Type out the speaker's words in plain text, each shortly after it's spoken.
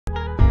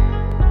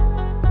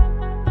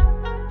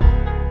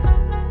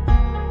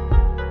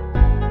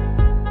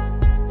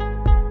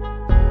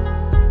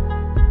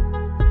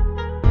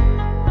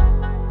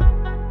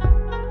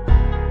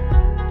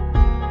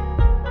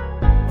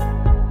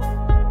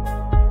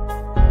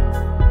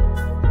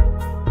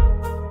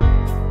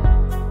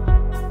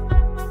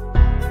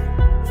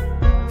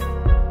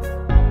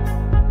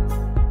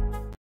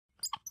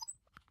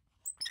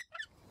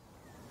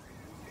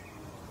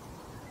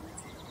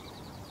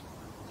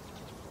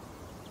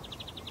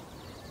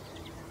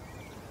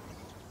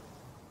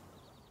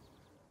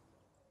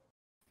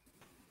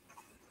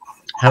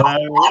Hello,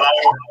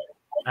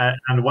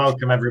 and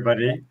welcome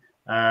everybody.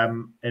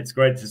 It's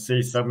great to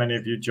see so many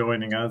of you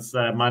joining us.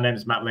 My name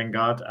is Matt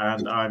Lingard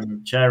and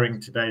I'm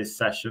chairing today's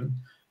session.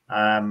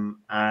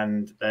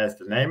 And there's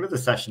the name of the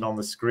session on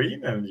the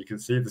screen and you can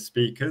see the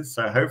speakers.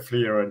 So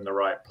hopefully you're in the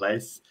right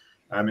place.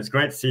 It's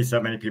great to see so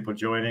many people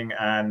joining,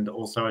 and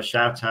also a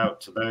shout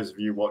out to those of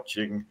you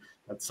watching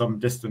at some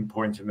distant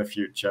point in the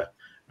future.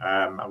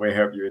 And we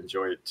hope you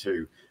enjoy it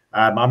too.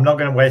 I'm not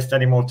going to waste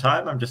any more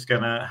time. I'm just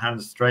going to hand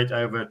straight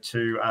over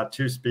to our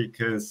two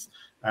speakers,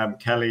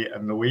 Kelley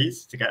and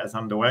Louise, to get us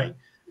underway.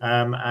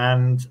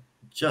 And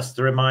just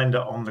a reminder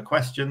on the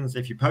questions,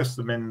 if you post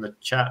them in the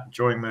chat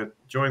during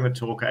the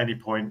talk at any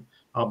point,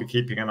 I'll be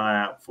keeping an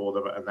eye out for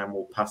them, and then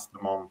we'll pass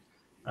them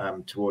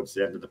on towards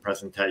the end of the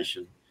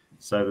presentation.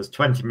 So there's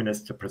 20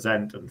 minutes to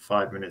present and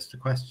 5 minutes to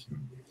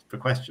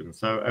questions.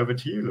 So over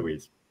to you,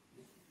 Louise.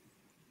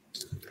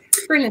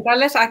 Brilliant. I'll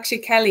let actually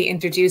Kelley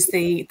introduce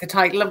the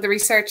title of the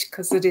research,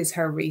 because it is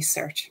her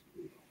research.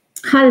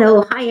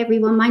 Hello. Hi,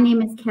 everyone. My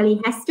name is Kelley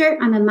Hester.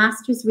 I'm a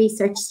master's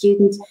research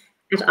student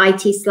at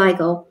IT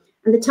Sligo.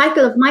 And the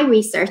title of my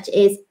research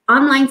is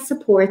Online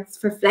Supports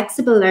for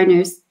Flexible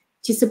Learners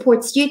to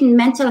Support Student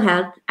Mental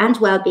Health and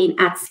Wellbeing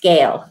at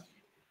Scale.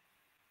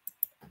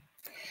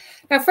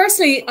 Now,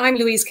 firstly, I'm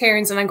Louise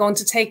Kearins, and I'm going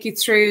to take you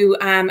through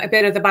a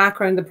bit of the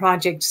background of the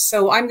project.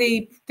 So I'm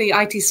the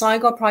IT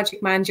Sligo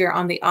project manager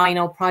on the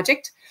iKnow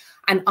project,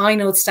 and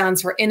iKnow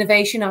stands for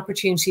Innovation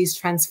Opportunities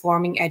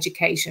Transforming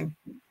Education.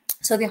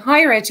 So the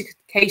Higher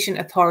Education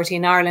Authority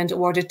in Ireland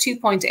awarded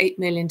 2.8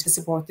 million to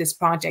support this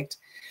project.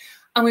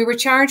 And we were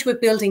charged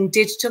with building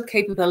digital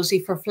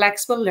capability for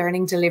flexible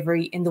learning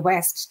delivery in the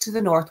west to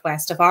the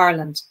northwest of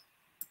Ireland.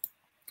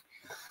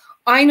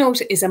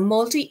 iKnow is a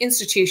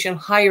multi-institutional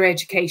higher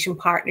education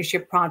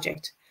partnership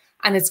project,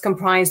 and it's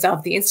comprised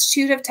of the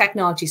Institute of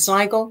Technology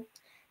Sligo,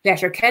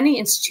 Letterkenny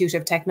Institute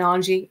of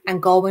Technology,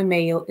 and Galway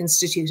Mayo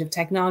Institute of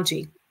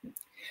Technology.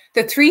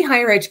 The three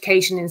higher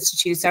education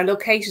institutes are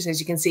located,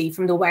 as you can see,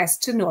 from the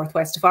west to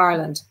northwest of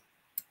Ireland.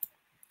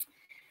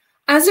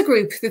 As a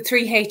group, the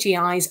three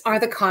HEIs are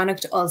the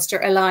Connacht Ulster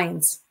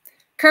Alliance.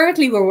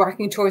 Currently, we're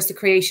working towards the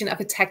creation of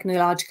a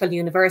technological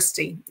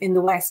university in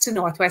the west to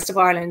northwest of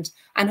Ireland,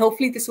 and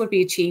hopefully this will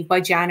be achieved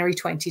by January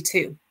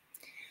 22.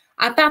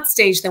 At that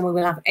stage, then we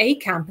will have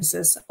 8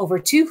 campuses, over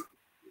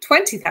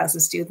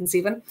 20,000 students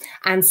even,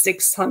 and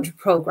 600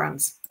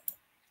 programs.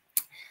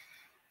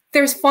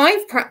 There's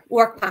 5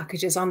 work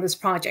packages on this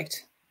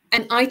project,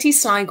 and IT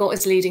Sligo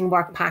is leading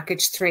work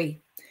package 3.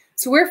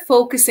 So we're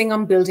focusing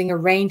on building a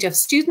range of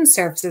student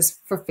services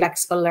for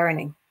flexible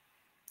learning.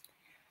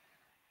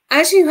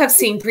 As you have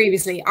seen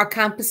previously, our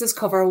campuses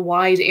cover a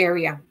wide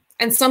area,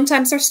 and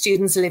sometimes our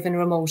students live in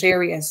remote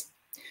areas.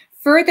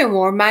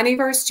 Furthermore, many of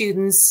our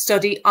students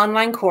study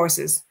online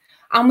courses,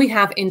 and we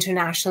have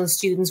international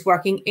students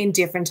working in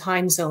different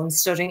time zones,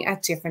 studying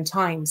at different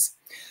times.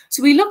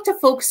 So we looked at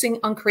focusing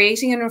on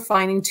creating and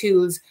refining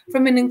tools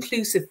from an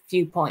inclusive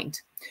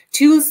viewpoint,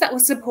 tools that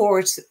would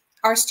support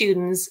our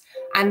students,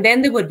 and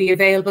then they would be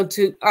available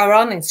to our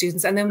online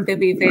students, and then they'll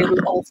be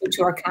available also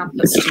to our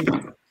campus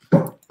students.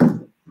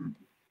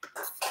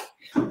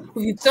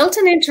 We've built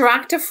an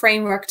interactive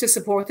framework to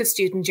support the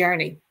student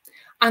journey,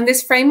 and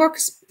this framework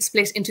is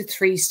split into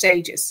 3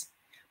 stages: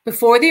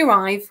 before they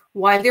arrive,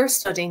 while they're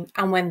studying,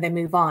 and when they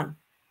move on.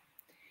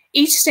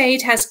 Each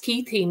stage has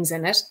key themes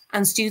in it,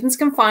 and students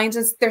can find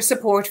their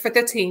support for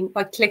the theme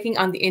by clicking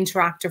on the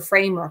interactive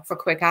framework for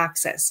quick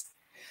access.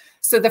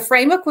 So the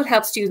framework will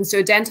help students to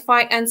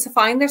identify and to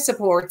find their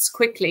supports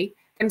quickly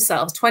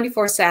themselves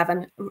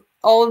 24/7,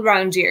 all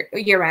round year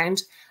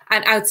round,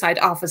 and outside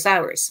office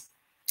hours.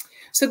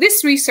 So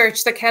this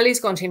research that Kelley's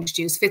going to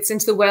introduce fits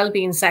into the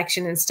wellbeing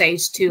section in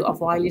stage 2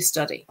 of While You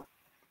Study.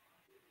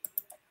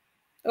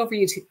 Over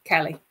you to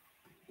Kelley.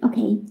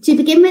 Okay, to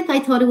begin with,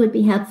 I thought it would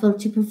be helpful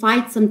to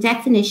provide some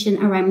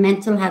definition around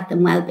mental health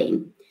and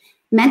wellbeing.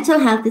 Mental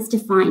health is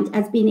defined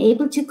as being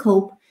able to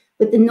cope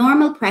with the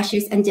normal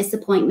pressures and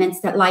disappointments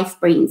that life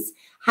brings,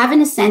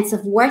 having a sense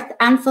of worth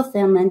and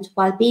fulfillment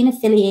while being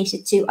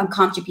affiliated to and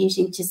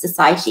contributing to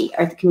society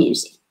or the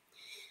community.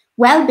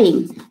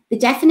 Wellbeing. The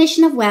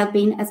definition of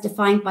wellbeing as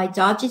defined by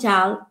Dodge et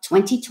al.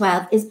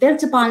 2012 is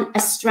built upon a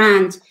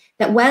strand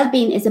that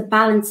wellbeing is a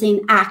balancing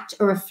act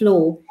or a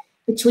flow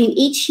between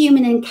each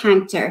human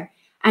encounter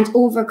and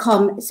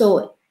overcome,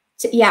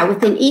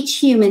 within each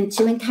human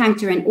to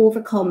encounter and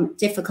overcome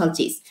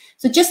difficulties.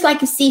 So just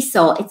like a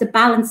seesaw, it's a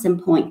balancing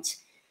point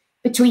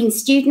between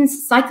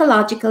students'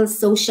 psychological,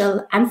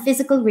 social and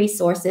physical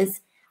resources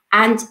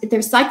and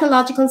their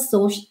psychological,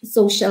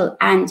 social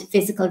and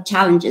physical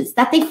challenges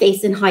that they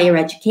face in higher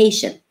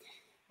education.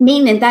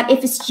 Meaning that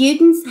if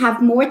students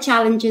have more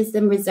challenges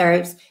than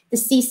reserves, the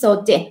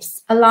seesaw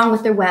dips along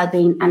with their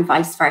well-being and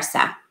vice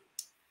versa.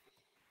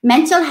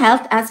 Mental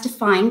health as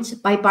defined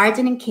by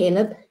Barden and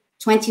Caleb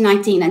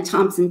 2019 and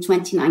Thompson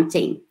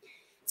 2019.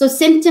 So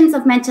symptoms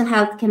of mental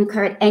health can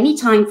occur at any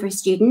time for a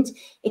student.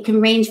 It can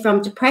range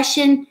from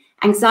depression,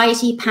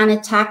 anxiety,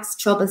 panic attacks,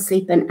 trouble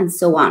sleeping, and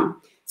so on.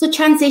 So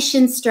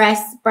transition,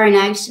 stress,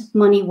 burnout,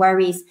 money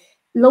worries,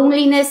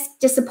 Loneliness,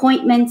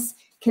 disappointments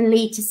can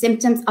lead to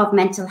symptoms of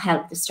mental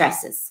health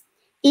distresses.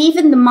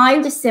 Even the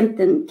mildest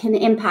symptom can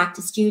impact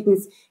a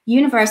student's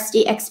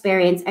university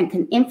experience and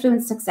can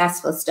influence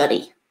successful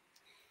study.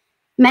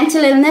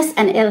 Mental illness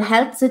and ill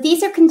health. So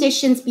these are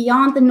conditions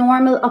beyond the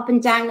normal up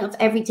and down of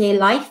everyday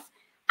life.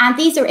 And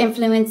these are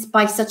influenced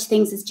by such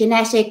things as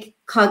genetic,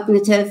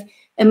 cognitive,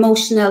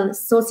 emotional,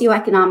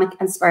 socioeconomic,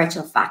 and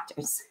spiritual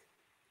factors.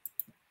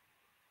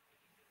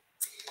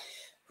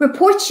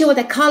 Reports show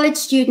that college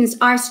students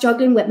are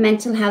struggling with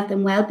mental health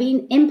and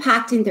well-being,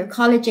 impacting their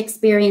college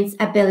experience,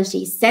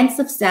 abilities, sense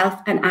of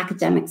self, and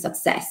academic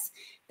success.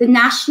 The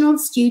National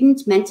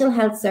Student Mental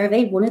Health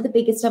Survey, one of the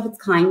biggest of its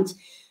kind,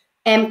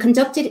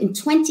 conducted in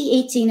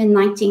 2018 and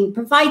 19,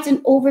 provides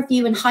an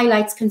overview and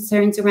highlights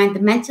concerns around the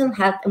mental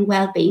health and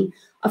well-being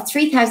of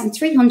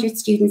 3,300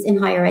 students in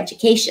higher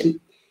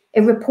education.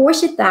 It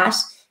reported that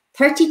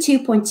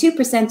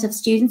 32.2% of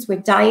students were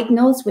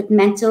diagnosed with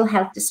mental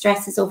health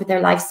distresses over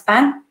their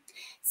lifespan,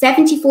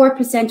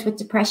 74% with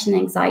depression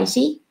and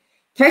anxiety,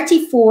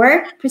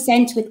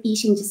 34% with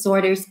eating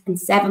disorders, and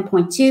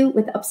 7.2%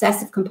 with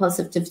obsessive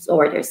compulsive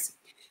disorders.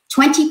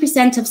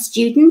 20% of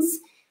students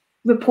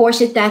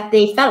reported that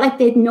they felt like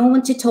they had no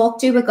one to talk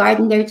to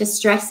regarding their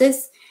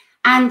distresses,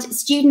 and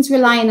students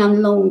relying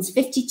on loans,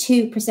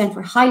 52%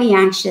 were highly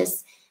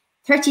anxious,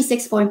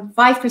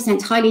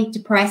 36.5% highly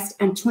depressed,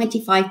 and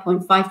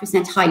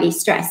 25.5% highly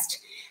stressed.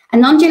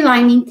 An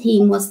underlying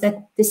theme was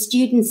that the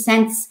students'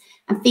 sense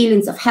and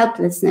feelings of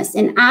helplessness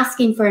in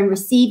asking for and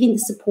receiving the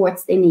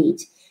supports they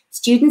need.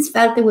 Students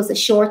felt there was a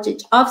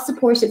shortage of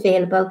support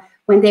available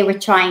when they were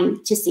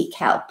trying to seek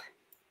help.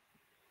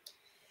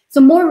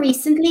 So more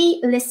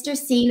recently, Lister,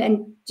 Seal,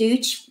 and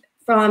Deutsch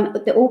from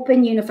the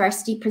Open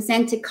University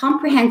presented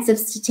comprehensive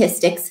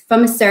statistics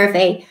from a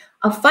survey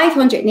of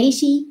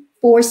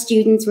 584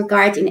 students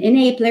regarding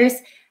enablers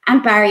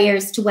and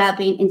barriers to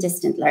wellbeing in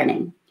distant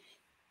learning.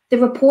 The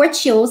report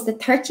shows that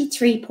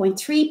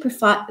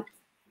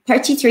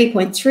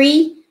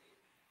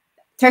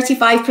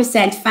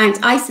 35%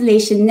 found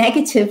isolation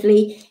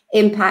negatively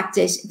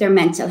impacted their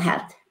mental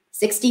health.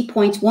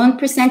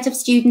 60.1% of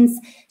students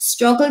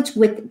struggled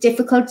with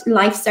difficult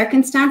life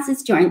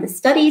circumstances during the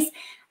studies,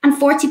 and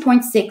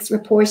 40.6%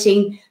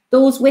 reporting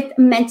those with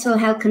mental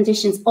health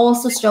conditions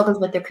also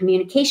struggled with their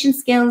communication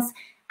skills,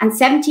 and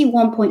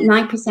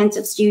 71.9%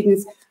 of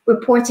students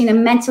reporting a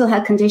mental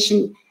health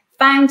condition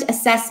found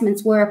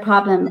assessments were a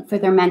problem for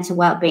their mental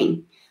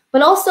well-being.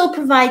 But also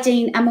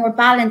providing a more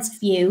balanced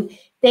view,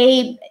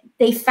 they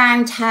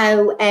found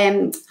how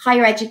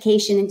higher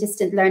education and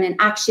distant learning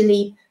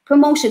actually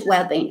promoted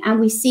well-being. And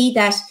we see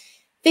that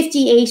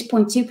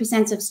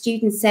 58.2% of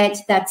students said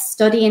that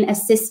studying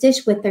assisted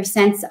with their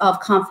sense of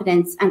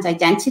confidence and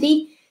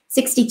identity.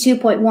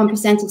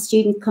 62.1% of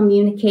students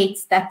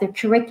communicates that their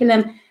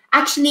curriculum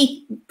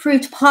actually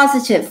proved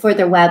positive for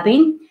their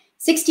well-being.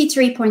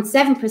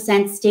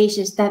 63.7%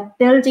 stated that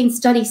building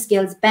study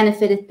skills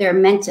benefited their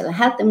mental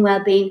health and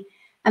well-being.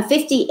 And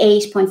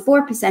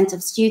 58.4%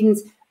 of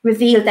students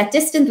revealed that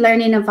distant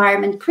learning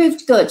environment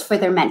proved good for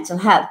their mental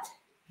health.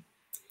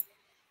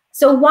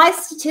 So while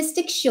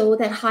statistics show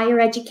that higher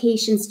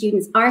education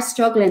students are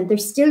struggling, there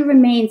still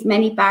remains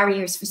many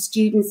barriers for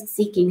students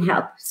seeking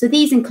help. So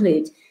these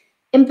include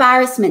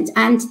embarrassment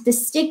and the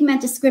stigma,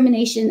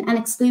 discrimination, and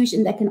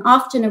exclusion that can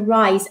often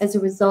arise as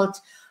a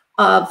result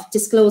of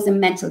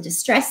disclosing mental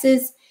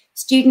distresses.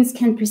 Students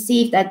can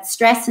perceive that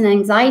stress and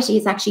anxiety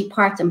is actually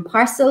part and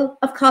parcel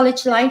of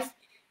college life.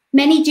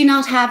 Many do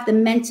not have the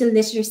mental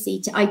literacy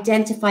to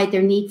identify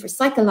their need for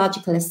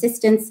psychological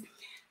assistance.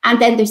 And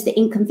then there's the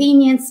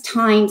inconvenience,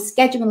 time,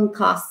 scheduling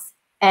costs,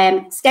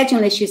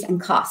 schedule issues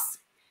and costs.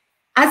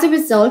 As a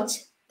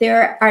result,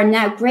 there are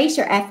now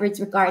greater efforts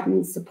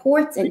regarding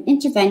supports and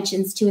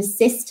interventions to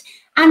assist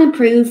and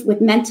improve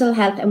with mental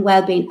health and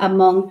well-being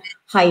among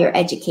higher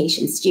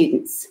education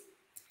students.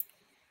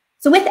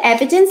 So with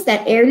evidence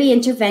that early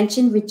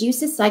intervention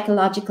reduces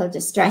psychological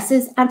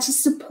distresses and to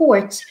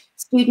support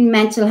student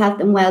mental health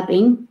and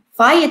well-being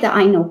via the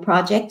I Know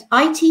project,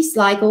 IT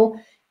Sligo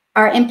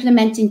are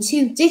implementing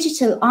 2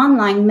 digital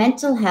online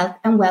mental health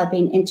and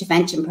wellbeing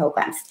intervention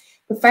programs.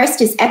 The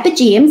first is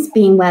Epigeum's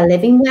Being Well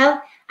Living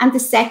Well, and the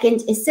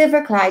second is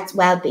Silvercloud's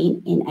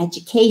Wellbeing in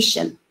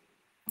Education.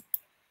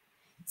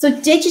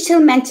 So digital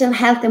mental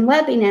health and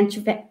wellbeing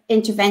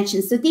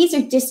interventions, so these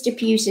are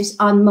distributed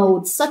on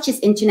modes such as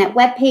internet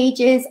web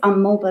pages,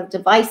 on mobile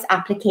device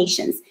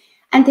applications,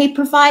 and they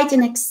provide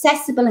an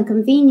accessible and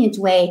convenient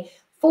way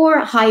for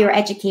higher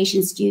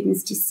education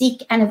students to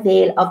seek and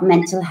avail of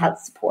mental health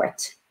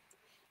support.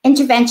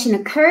 Intervention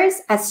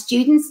occurs as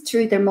students,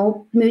 through their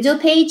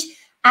Moodle page,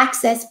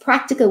 access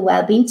practical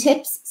wellbeing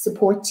tips,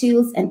 support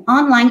tools, and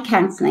online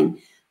counselling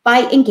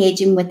by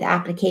engaging with the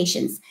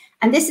applications.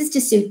 And this is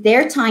to suit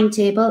their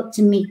timetable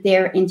to meet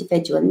their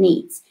individual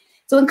needs.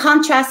 So in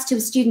contrast to a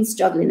student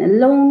struggling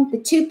alone, the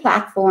 2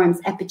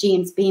 platforms,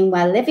 Epigeum's Being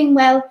Well Living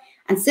Well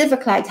and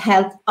Silvercloud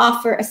Health,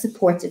 offer a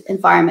supportive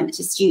environment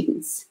to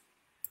students.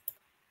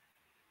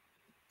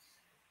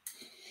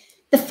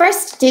 The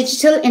first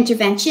digital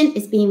intervention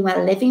is Being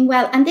Well, Living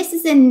Well, and this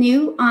is a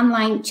new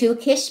online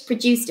toolkit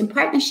produced in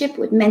partnership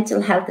with mental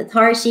health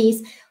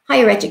authorities,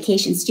 higher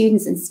education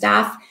students and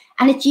staff,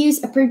 and it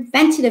uses a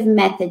preventative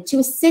method to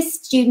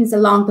assist students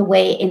along the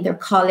way in their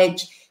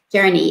college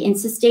journey in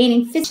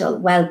sustaining physical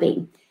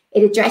well-being.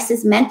 It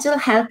addresses mental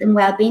health and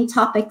well-being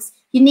topics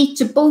unique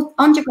to both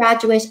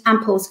undergraduate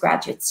and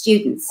postgraduate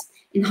students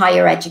in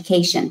higher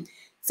education.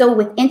 So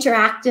with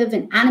interactive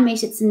and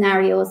animated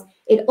scenarios,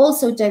 it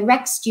also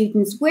directs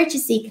students where to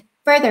seek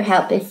further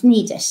help if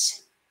needed.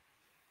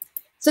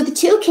 So the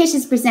toolkit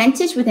is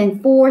presented within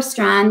 4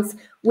 strands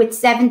with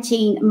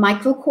 17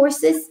 micro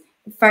courses.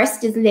 The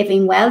first is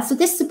Living Well. So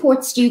this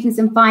supports students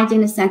in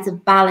finding a sense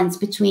of balance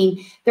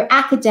between their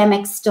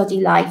academic study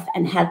life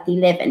and healthy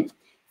living.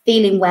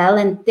 Feeling Well,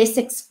 and this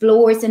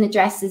explores and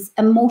addresses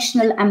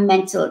emotional and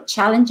mental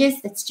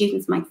challenges that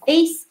students might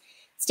face.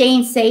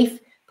 Staying Safe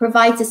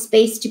provides a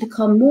space to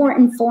become more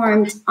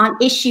informed on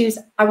issues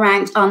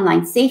around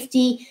online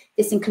safety.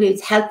 This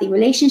includes healthy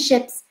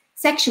relationships,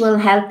 sexual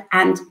health,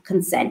 and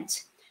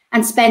consent.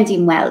 And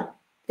Spending Well.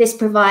 This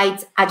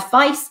provides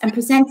advice and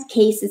presents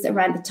cases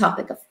around the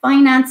topic of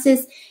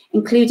finances,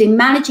 including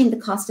managing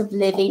the cost of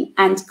living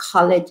and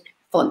college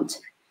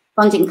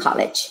funding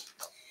college.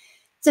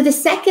 So the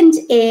second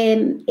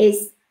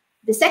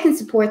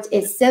support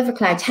is Silver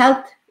Cloud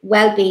Health,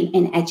 Wellbeing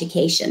in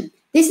Education.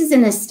 This is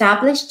an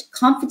established,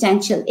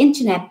 confidential,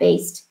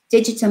 internet-based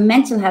digital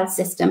mental health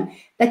system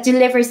that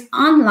delivers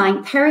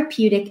online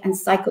therapeutic and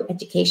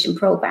psychoeducation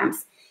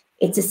programs.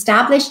 It's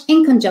established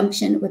in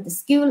conjunction with the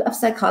School of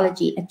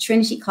Psychology at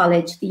Trinity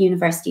College, the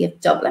University of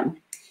Dublin.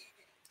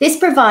 This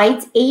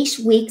provides 8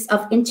 weeks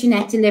of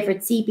internet-delivered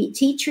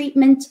CBT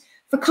treatment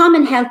for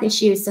common health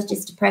issues such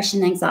as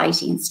depression,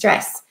 anxiety, and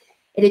stress.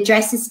 It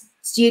addresses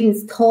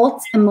students'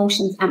 thoughts,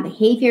 emotions, and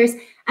behaviours,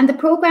 and the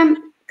program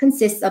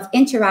consists of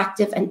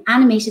interactive and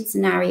animated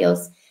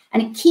scenarios.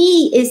 And a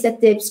key is that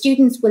the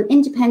students will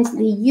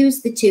independently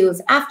use the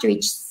tools after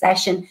each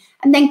session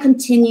and then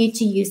continue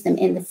to use them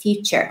in the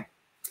future.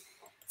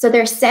 So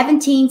there are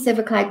 17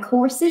 Silver Cloud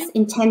courses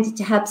intended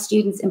to help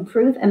students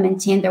improve and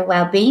maintain their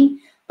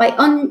well-being by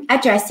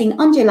addressing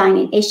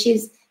underlying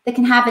issues that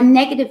can have a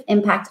negative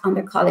impact on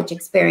their college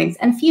experience.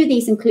 And a few of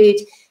these include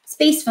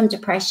space from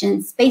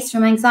depression, space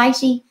from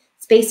anxiety,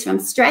 space from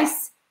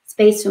stress,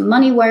 space from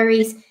money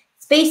worries,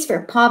 space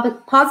for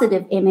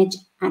positive image,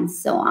 and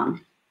so on.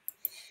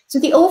 So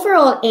the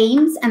overall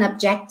aims and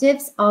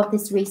objectives of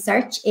this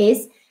research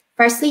is,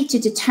 firstly, to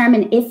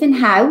determine if and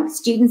how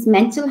students'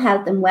 mental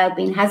health and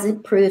well-being has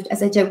improved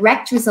as a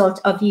direct result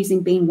of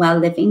using Being Well,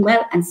 Living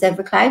Well and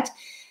Silver Cloud.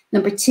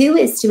 Number 2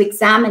 is to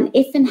examine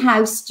if and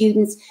how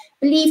students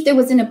believe there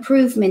was an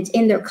improvement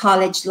in their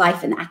college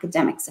life and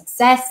academic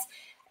success.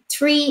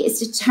 3 is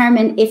to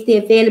determine if the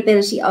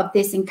availability of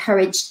this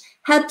encouraged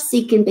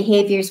help-seeking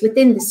behaviours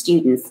within the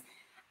students.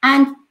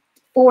 And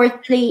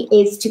 4thly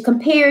is to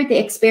compare the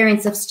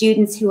experience of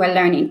students who are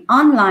learning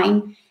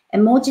online,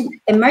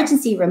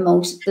 emergency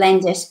remote,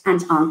 blended,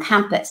 and on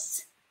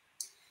campus.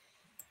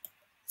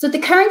 So the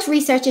current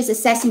research is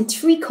assessing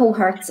 3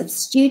 cohorts of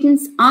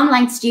students,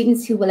 online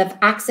students who will have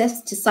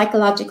access to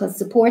psychological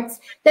supports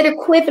that are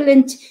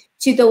equivalent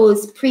to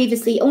those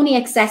previously only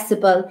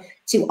accessible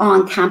to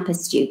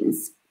on-campus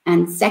students.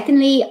 And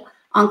secondly,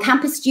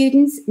 on-campus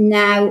students,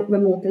 now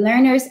remote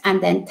learners.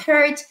 And then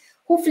third,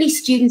 hopefully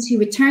students who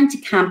return to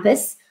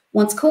campus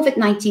once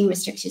COVID-19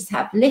 restrictions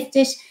have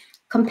lifted,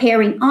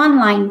 comparing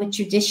online with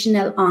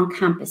traditional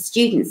on-campus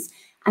students.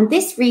 And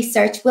this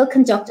research will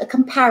conduct a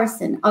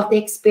comparison of the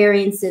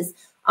experiences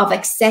of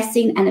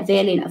accessing and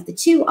availing of the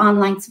 2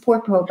 online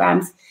support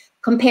programs,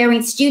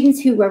 comparing students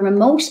who were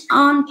remote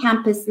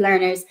on-campus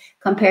learners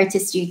compared to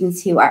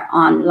students who are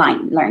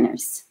online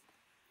learners.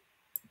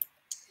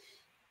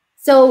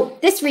 So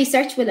this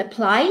research will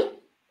apply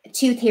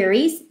 2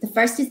 theories. The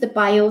first is the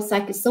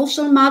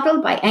biopsychosocial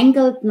model by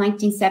Engel,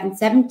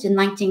 1977 to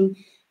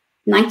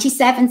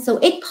 1997. So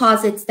it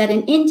posits that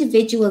an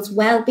individual's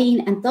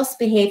well-being and thus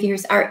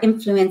behaviours are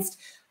influenced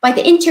by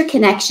the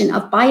interconnection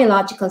of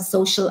biological,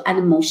 social, and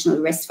emotional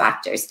risk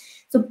factors.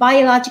 So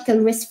biological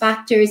risk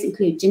factors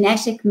include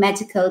genetic,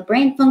 medical,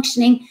 brain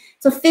functioning.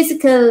 So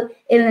physical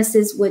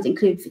illnesses would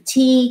include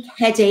fatigue,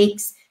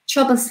 headaches,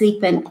 trouble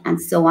sleeping,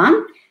 and so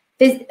on.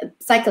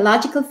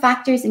 Psychological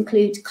factors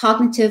include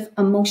cognitive,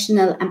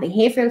 emotional, and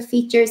behavioral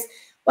features,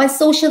 while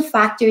social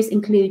factors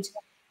include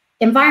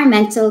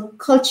environmental,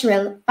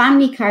 cultural,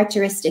 family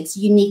characteristics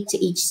unique to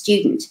each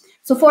student.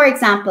 So for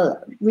example,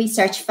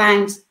 research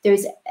found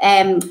there's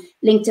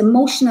linked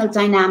emotional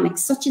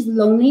dynamics such as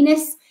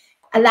loneliness,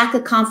 a lack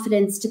of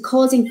confidence to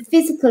causing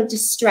physical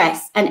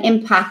distress and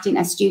impacting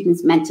a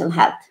student's mental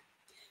health.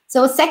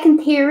 So a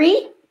second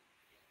theory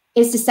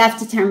is the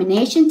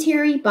self-determination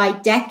theory by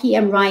Decky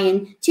and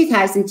Ryan,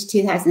 2000 to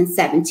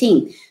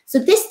 2017. So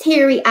this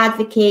theory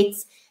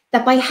advocates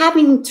that by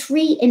having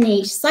 3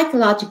 innate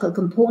psychological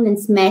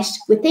components meshed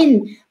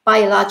within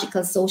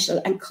biological,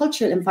 social, and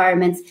cultural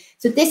environments,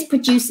 so this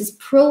produces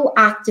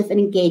proactive and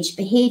engaged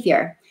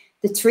behavior.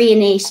 The 3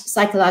 innate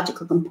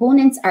psychological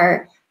components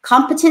are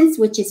competence,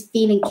 which is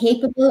feeling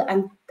capable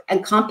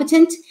and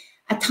competent,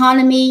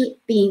 autonomy,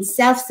 being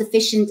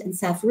self-sufficient and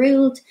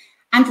self-ruled,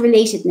 and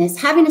relatedness,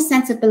 having a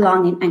sense of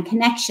belonging and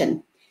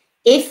connection.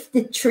 If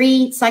the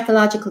 3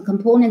 psychological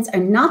components are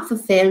not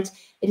fulfilled,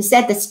 it is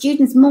said that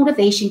students'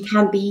 motivation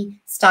can be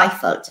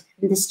stifled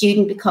and the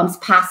student becomes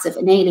passive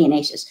and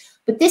alienated.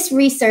 But this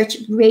research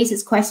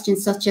raises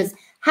questions such as,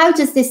 how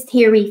does this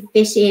theory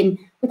fit in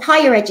with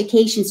higher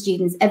education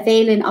students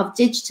availing of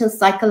digital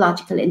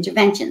psychological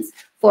interventions?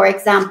 For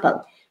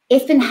example,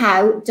 if and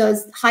how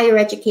does higher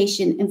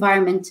education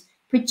environment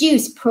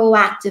produce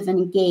proactive and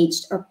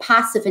engaged or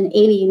passive and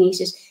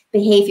alienated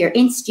behaviour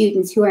in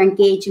students who are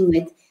engaging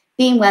with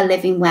Being Well,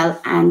 Living Well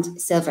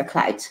and Silver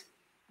Cloud?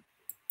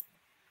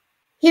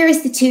 Here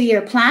is the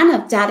 2-year plan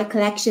of data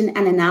collection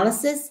and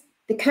analysis.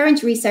 The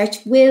current research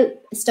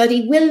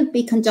study will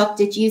be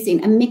conducted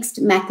using a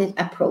mixed method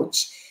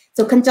approach.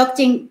 So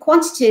conducting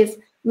quantitative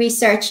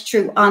research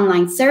through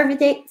online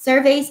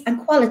surveys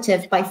and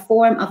qualitative by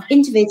form of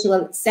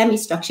individual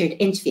semi-structured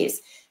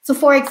interviews. So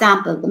for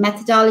example, the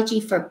methodology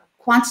for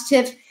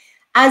quantitative,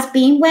 as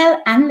Being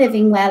Well and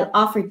Living Well,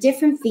 offer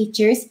different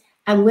features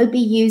and will be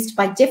used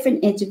by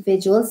different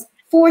individuals.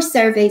 4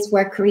 surveys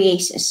were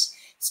created.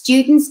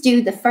 Students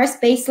do the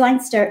first baseline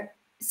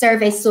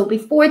survey, so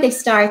before they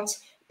start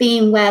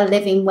Being Well,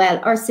 Living Well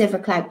or Silver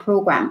Cloud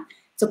program.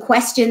 So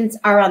questions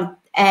are on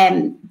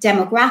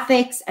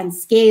demographics and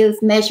scales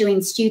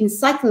measuring students'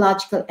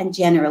 psychological and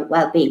general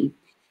well-being.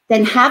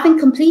 Then, having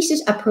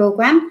completed a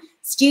program,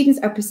 students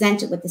are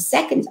presented with a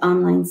second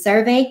online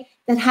survey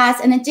that has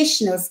an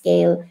additional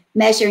scale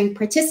measuring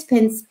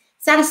participants'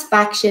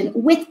 satisfaction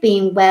with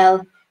Being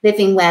Well,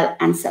 Living Well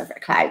and Silver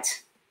Cloud.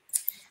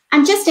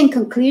 And just in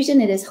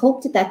conclusion, it is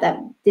hoped that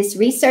this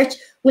research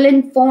will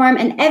inform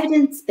an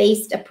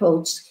evidence-based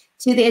approach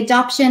to the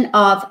adoption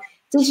of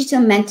digital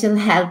mental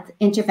health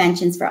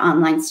interventions for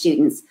online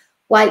students,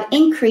 while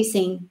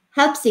increasing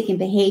help-seeking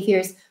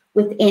behaviours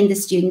within the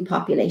student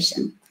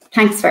population.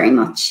 Thanks very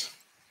much.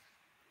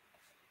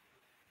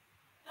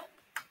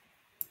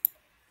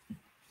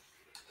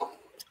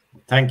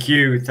 Thank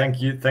you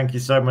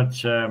so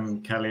much,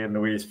 Kelley and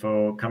Louise,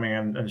 for coming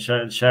and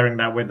sharing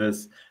that with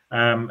us.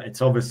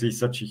 It's obviously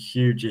such a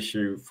huge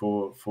issue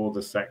for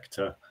the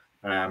sector,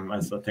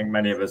 as I think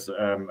many of us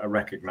are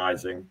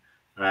recognising.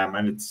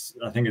 And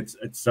I think it's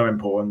so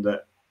important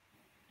that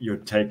you're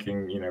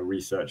taking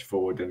research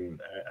forward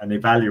and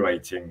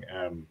evaluating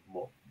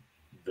what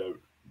the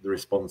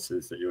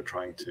responses that you're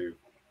trying to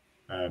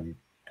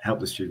help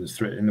the students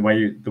through in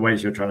the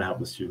ways you're trying to help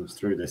the students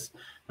through this.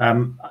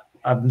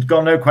 I've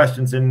got no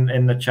questions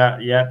in the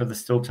chat yet, but there's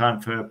still time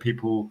for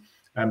people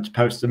to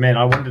post them in.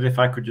 I wondered if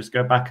I could just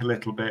go back a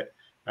little bit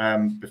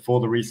before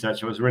the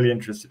research. I was really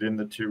interested in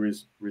the 2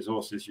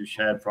 resources you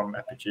shared from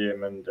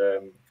Epigeum and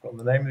from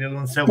the name of the other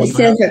one,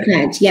 Silver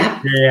Cloud.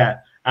 Yeah. Yeah,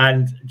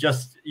 and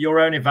just your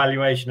own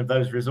evaluation of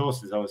those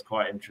resources. I was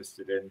quite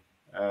interested in,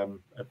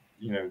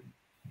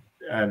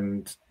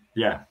 and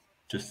yeah,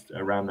 just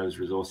around those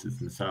resources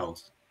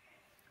themselves.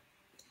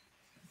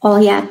 Oh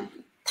yeah,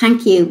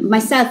 thank you.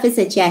 Myself, is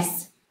it?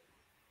 Yes.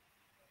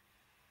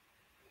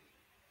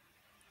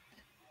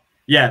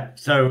 Yeah,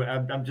 so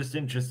I'm just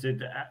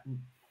interested.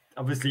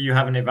 Obviously, you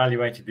haven't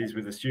evaluated these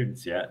with the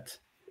students yet.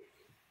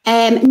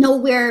 No,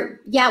 we're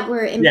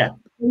in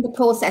the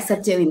process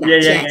of doing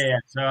that. Yeah.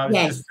 So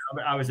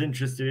I was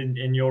interested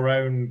in your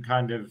own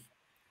kind of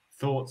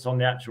thoughts on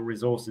the actual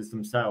resources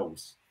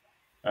themselves.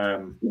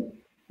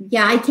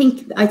 Yeah, I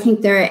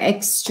think they're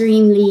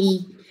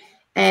extremely,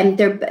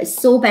 they're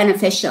so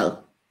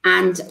beneficial,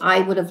 and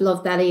I would have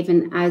loved that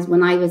even as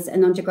when I was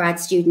an undergrad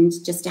student,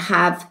 just to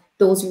have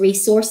those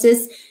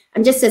resources.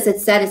 And just as it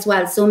said as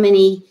well, so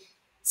many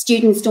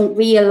students don't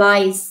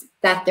realize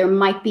that there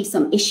might be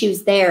some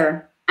issues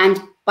there. And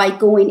by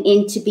going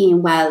into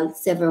Being Well,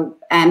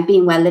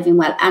 Being Well, Living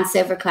Well and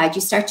Silver Cloud,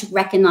 you start to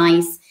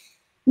recognize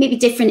maybe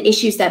different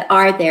issues that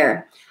are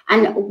there.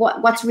 And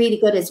what's really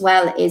good as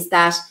well is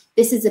that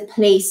this is a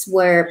place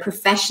where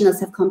professionals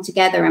have come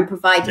together and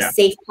provide a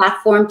safe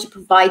platform to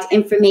provide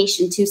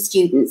information to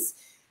students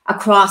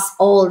across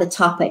all the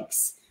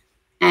topics.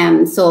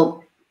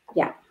 So,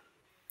 yeah.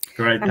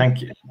 Great,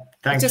 thank you.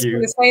 Thank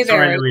you.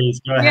 Sorry, Louise,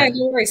 go ahead. Yeah,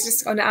 no worries.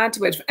 Just going to add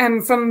to it.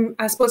 From,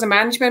 I suppose, a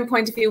management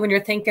point of view, when you're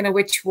thinking of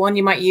which one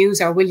you might use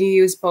or will you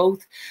use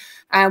both,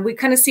 we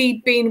kind of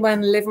see Being Well,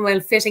 Living Well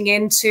fitting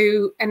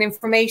into an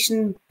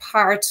information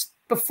part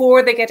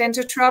before they get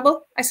into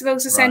trouble, I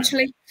suppose,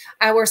 essentially.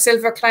 Right. Where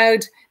Silver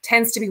Cloud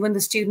tends to be when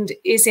the student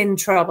is in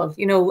trouble,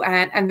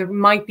 and they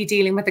might be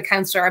dealing with a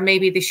counsellor, or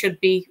maybe they should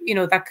be,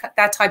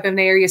 that type of an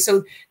area.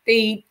 So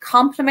they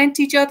complement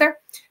each other.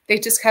 They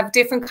just have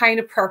different kind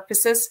of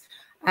purposes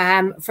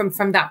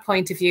from that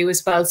point of view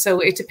as well. So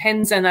it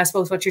depends on, I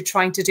suppose, what you're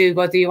trying to do,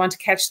 whether you want to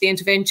catch the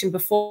intervention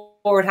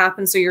before it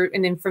happens, so you're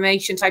an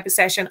information type of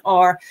session,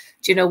 or,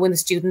 when the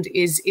student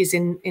is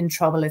in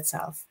trouble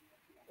itself.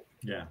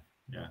 Yeah.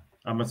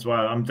 I'm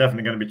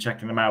definitely going to be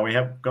checking them out. We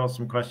have got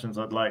some questions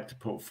I'd like to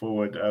put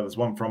forward. There's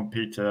one from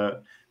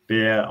Peter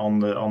Beer on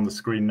the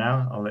screen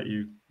now. I'll let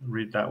you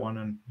read that one,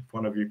 and if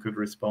one of you could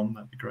respond,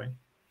 that'd be great.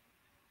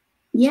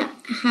 Yeah,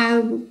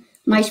 how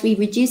might we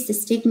reduce the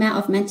stigma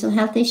of mental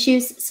health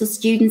issues so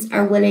students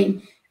are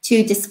willing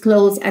to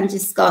disclose and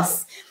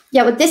discuss?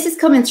 Yeah, well, this is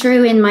coming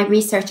through in my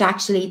research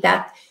actually,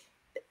 that,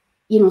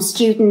 you know,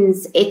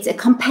 students, it's a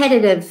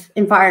competitive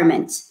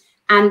environment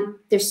and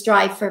their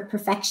strive for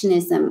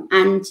perfectionism,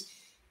 and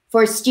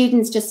for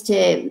students just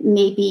to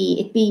maybe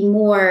it be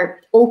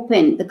more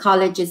open, the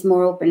college is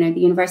more open or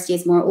the university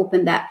is more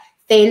open, that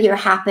failure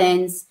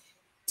happens,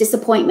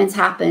 disappointments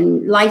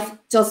happen, life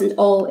isn't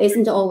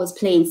always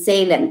plain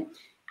sailing,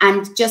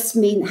 and just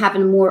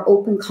having a more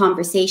open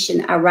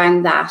conversation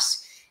around that.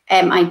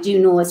 I do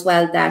know as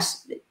well that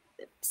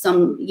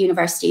some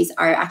universities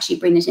are actually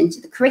bringing it into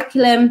the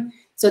curriculum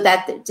so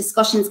that the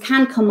discussions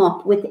can come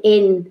up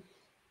within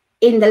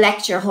the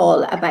lecture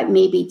hall about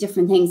maybe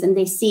different things, and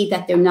they see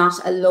that they're not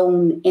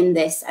alone in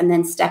this, and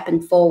then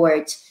stepping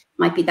forward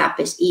might be that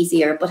bit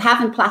easier. But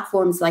having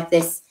platforms like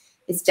this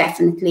is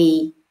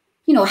definitely,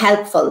 you know,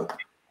 helpful.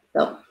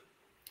 So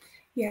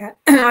yeah,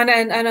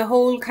 and a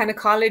whole kind of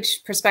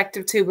college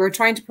perspective too. We're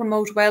trying to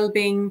promote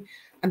well-being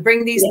and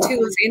bring these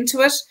tools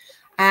into it.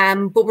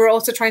 But we're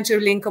also trying to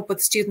link up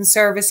with student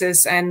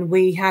services, and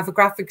we have a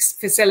graphics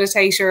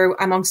facilitator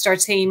amongst our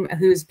team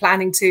who's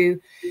planning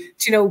to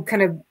you know,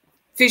 kind of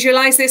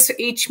visualize this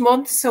each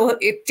month. So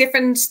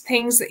different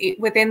things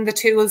within the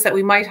tools that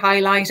we might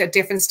highlight at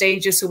different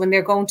stages. So when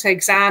they're going to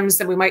exams,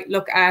 that we might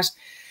look at,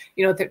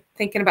 you know, they're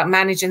thinking about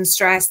managing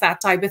stress, that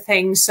type of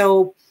thing.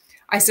 So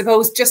I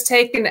suppose just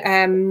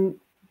taking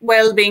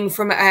well-being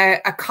from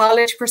a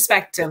college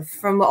perspective,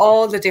 from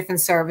all the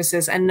different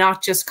services, and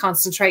not just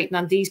concentrating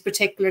on these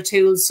particular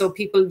tools, so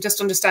people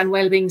just understand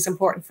well-being is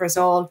important for us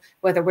all,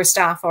 whether we're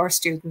staff or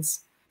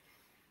students.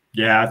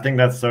 Yeah, I think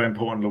that's so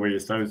important,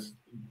 Louise. Those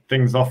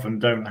things often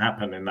don't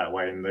happen in that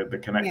way, in the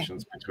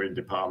connections between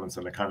departments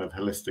and a kind of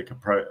holistic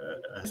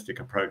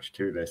approach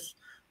to this.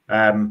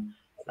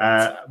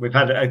 We've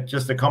had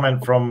just a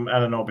comment from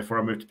Eleanor before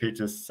I move to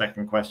Peter's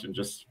second question,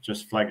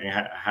 just flagging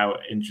how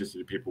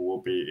interested people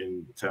will be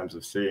in terms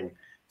of seeing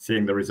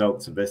the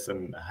results of this,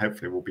 and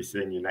hopefully we'll be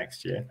seeing you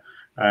next year.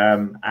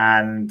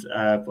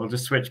 We'll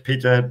just switch.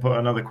 Peter had put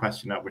another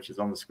question up, which is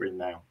on the screen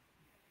now.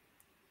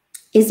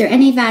 Is there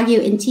any value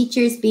in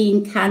teachers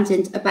being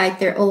candid about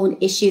their own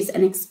issues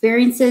and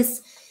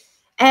experiences?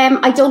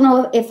 I don't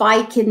know if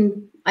I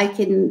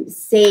can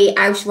say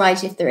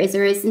outright if there is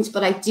or isn't,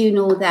 but I do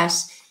know that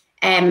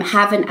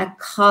having a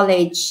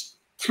college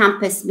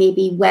campus,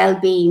 maybe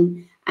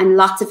well-being and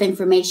lots of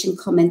information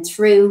coming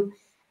through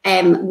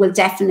will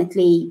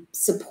definitely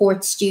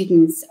support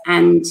students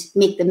and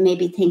make them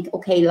maybe think,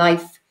 okay,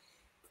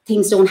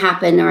 things don't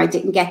happen, or I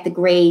didn't get the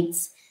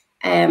grades.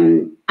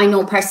 I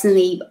know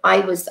personally,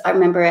 I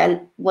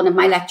remember one of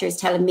my lecturers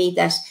telling me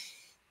that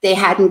they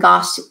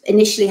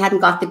initially hadn't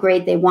got the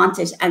grade they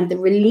wanted, and the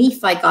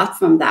relief I got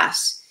from that,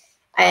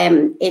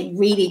 it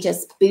really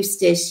just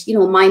boosted, you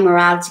know, my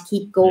morale to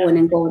keep going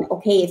and going,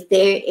 okay,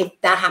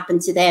 if that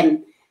happened to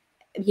them,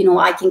 you know,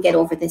 I can get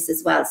over this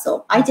as well.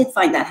 So I did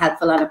find that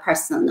helpful on a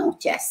personal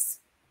note, yes.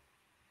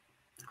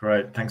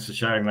 Great, thanks for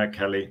sharing that,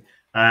 Kelley.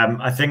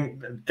 I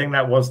think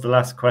that was the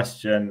last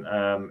question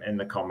in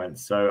the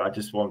comments. So I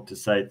just want to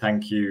say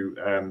thank you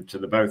to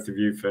the both of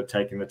you for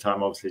taking the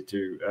time, obviously,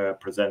 to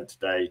present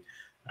today.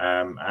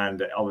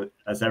 And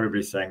as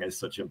everybody's saying, it's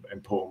such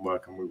important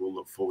work, and we will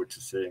look forward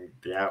to seeing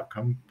the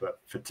outcome.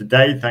 But for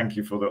today, thank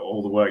you for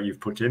all the work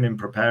you've put in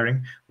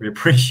preparing. We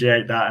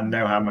appreciate that and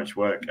know how much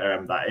work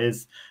that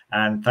is.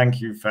 And thank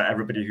you for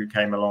everybody who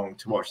came along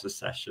to watch the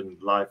session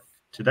live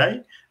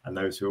today, and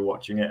those who are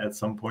watching it at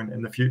some point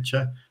in the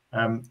future.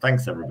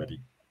 Thanks,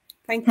 everybody.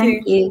 Thank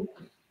you.